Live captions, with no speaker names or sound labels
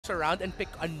around and pick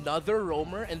another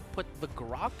roamer and put the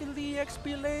Grok in the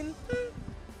EXP lane.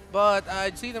 But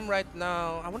I'd see them right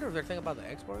now. I wonder if they're thinking about the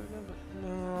export again, but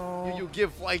no. You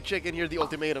give White Chicken here the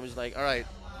ultimatum. It's like, all right,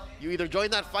 you either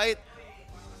join that fight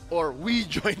or we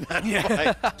join that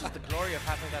fight. Just the glory of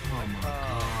having that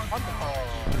on the call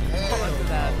onto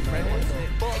that Fred.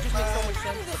 It just makes so much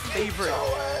sense. The favorite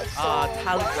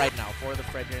talent right now for the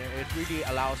Fred. It really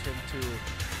allows him to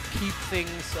keep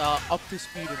things up to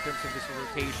speed in terms of his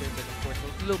rotations and of course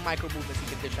those little micro movements he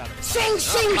can dish out.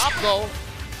 Top though.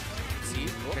 See,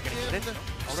 they're gonna get it.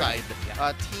 Side.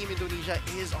 Team Indonesia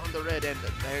is on the red end.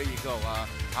 There you go.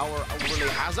 Our overlay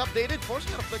has updated,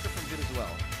 forcing out a flicker from Jin as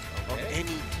well. Of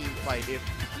any team fight, if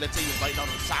let's say you bite down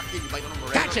on Saki, you bite down on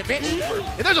Moreno. Gotcha, bitch!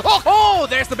 And there's a hook! Oh,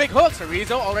 there's the big hook.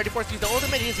 Cerezo already forced to use the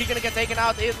ultimate. Is he gonna get taken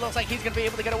out? It looks like he's gonna be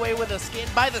able to get away with the skin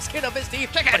by the skin of his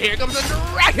teeth. Check it out. Here comes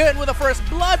the dragon with the first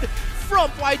blood from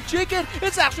White Chicken.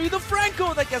 It's actually the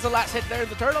Franco that gets the last hit there in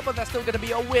the turtle, but that's still gonna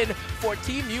be a win for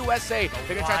Team USA.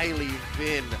 Riley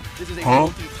Vin. This is a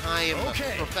multi-time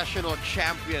professional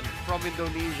champion from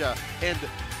Indonesia, and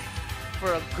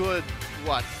for a good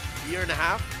year and a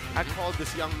half, I called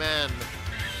this young man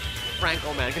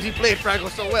Franco man because he played Franco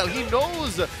so well. He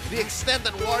knows the extent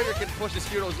that Warrior can push his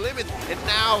hero's limits, and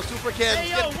now Super Ken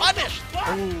get punished.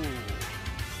 Ooh.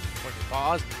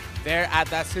 Pause there at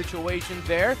that situation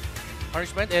there.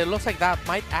 Punishment. It looks like that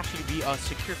might actually be a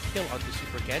secure kill on the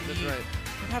Super Ken. That's right.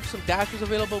 Might have some dashes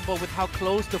available, but with how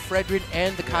close the Fredrin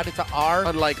and the Kadita are,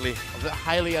 Unlikely.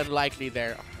 Highly unlikely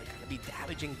there. They're gonna be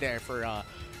damaging there for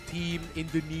Team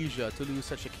Indonesia to lose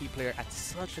such a key player at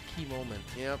such a key moment.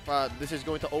 Yep, this is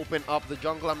going to open up the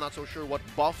jungle. I'm not so sure what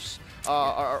buffs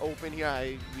are open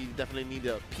here. We definitely need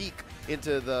a peek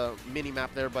into the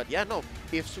mini-map there. But yeah, no,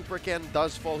 if Super Ken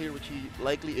does fall here, which he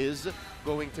likely is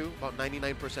going to, about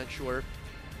 99% sure,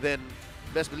 then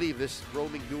best believe this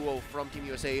roaming duo from Team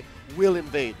USA will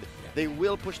invade. They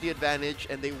will push the advantage,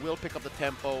 and they will pick up the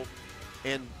tempo,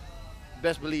 and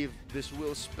best believe this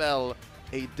will spell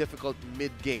a difficult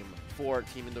mid-game for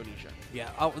Team Indonesia.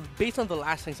 Yeah, based on the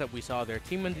last things that we saw there,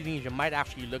 Team Indonesia might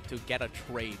actually look to get a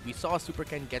trade. We saw Super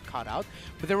Ken get caught out,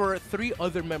 but there were 3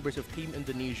 other members of Team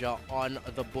Indonesia on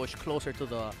the bush closer to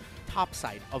the top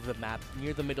side of the map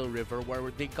near the middle river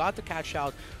where they got to catch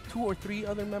out 2 or 3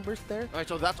 other members there. All right,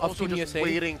 so that's also just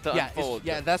waiting to unfold.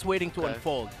 Yeah, that's waiting to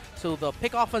unfold. So the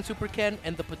pick off on Super Ken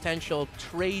and the potential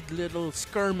trade little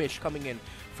skirmish coming in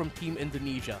from Team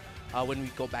Indonesia when we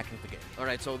go back into the game. All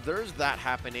right, so there's that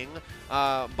happening,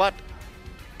 but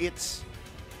it's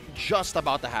just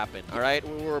about to happen, all right?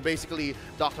 We're basically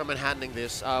Dr. Manhandling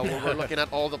this. We're looking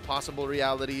at all the possible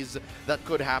realities that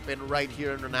could happen right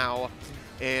here and now,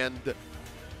 and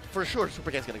for sure,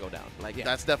 Super Ken's going to go down.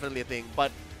 That's definitely a thing,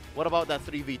 but what about that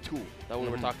 3v2 that we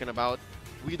were talking about?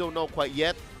 We don't know quite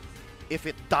yet. If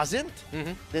it doesn't,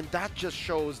 then that just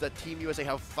shows that Team USA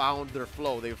have found their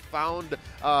flow. They've found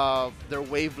their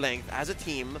wavelength as a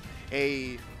team,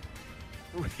 a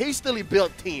hastily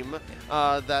built team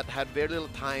that had very little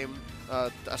time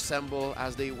to assemble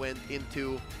as they went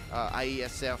into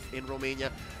IESF in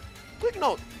Romania. Quick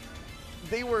note,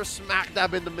 they were smack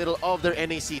dab in the middle of their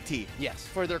NACT. Yes.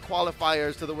 For their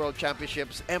qualifiers to the World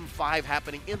Championships, M5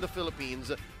 happening in the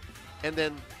Philippines, and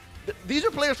then these are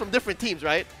players from different teams,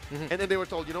 right? And then they were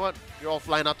told, you know what? You're all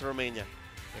flying out to Romania.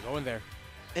 They're going there.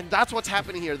 And that's what's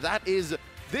happening here.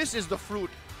 This is the fruit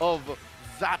of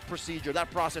that procedure, that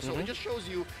process. So it just shows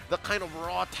you the kind of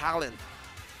raw talent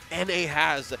NA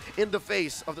has in the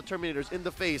face of the Terminators, in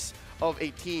the face of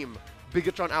a team,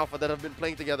 Bigatron Alpha, that have been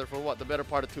playing together for the better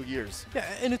part of 2 years. Yeah,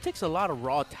 and it takes a lot of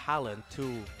raw talent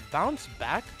to bounce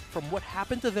back from what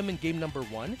happened to them in game number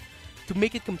 1 to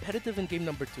make it competitive in game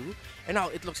number 2, and now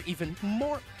it looks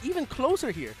even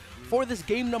closer here for this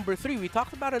game number 3. We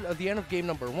talked about it at the end of game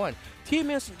number 1. Team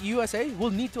USA will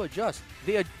need to adjust.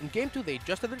 In game 2, they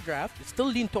adjusted their draft. It still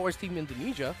leaned towards Team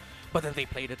Indonesia, but then they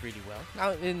played it really well.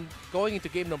 Now, in going into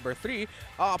game number 3,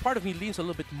 part of me leans a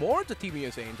little bit more to Team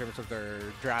USA in terms of their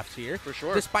drafts here. For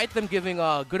sure. Despite them giving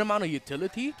a good amount of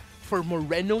utility for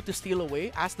Moreno to steal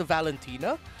away as the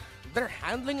Valentina, they're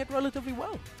handling it relatively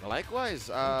well. Likewise,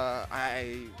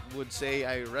 I would say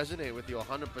I resonate with you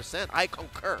 100%. I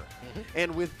concur.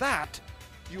 And with that,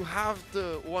 you have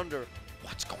to wonder,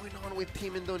 what's going on with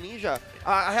Team Indonesia?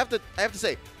 I have to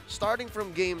say, starting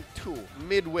from game 2,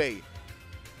 midway,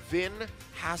 Vin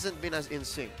hasn't been as in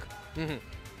sync.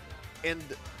 And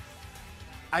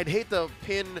I'd hate to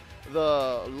pin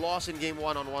the loss in game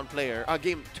 1 on one player,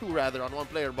 game 2 rather, on one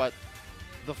player, but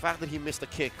the fact that he missed a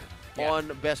kick on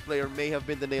best player may have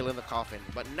been the nail in the coffin.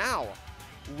 But now,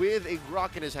 with a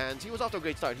Grok in his hands, he was off to a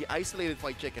great start. He isolated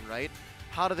White Chicken, right?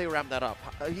 How do they ramp that up?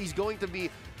 He's going to be,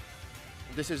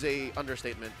 this is a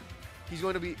understatement, he's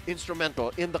going to be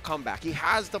instrumental in the comeback. He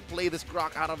has to play this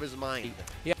Grok out of his mind.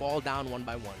 Yeah, fall down one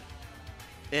by one.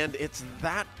 And it's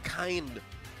that kind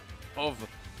of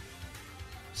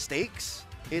stakes.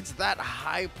 It's that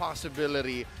high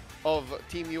possibility of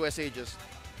Team USA just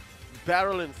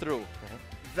barreling through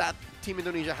that Team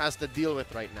Indonesia has to deal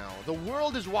with right now. The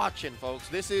world is watching, folks.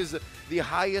 This is the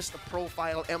highest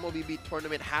profile MLBB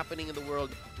tournament happening in the world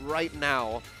right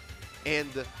now. And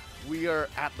we are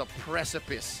at the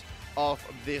precipice of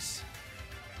this,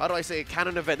 how do I say,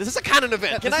 canon event. This is a canon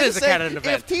event. Can I just say, canon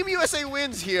event. if Team USA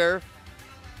wins here,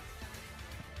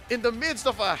 in the midst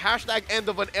of a hashtag end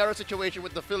of an era situation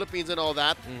with the Philippines and all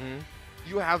that,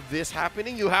 you have this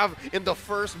happening. You have, in the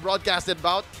first broadcasted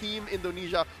bout, Team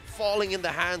Indonesia falling in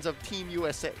the hands of Team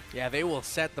USA. Yeah, they will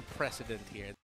set the precedent here.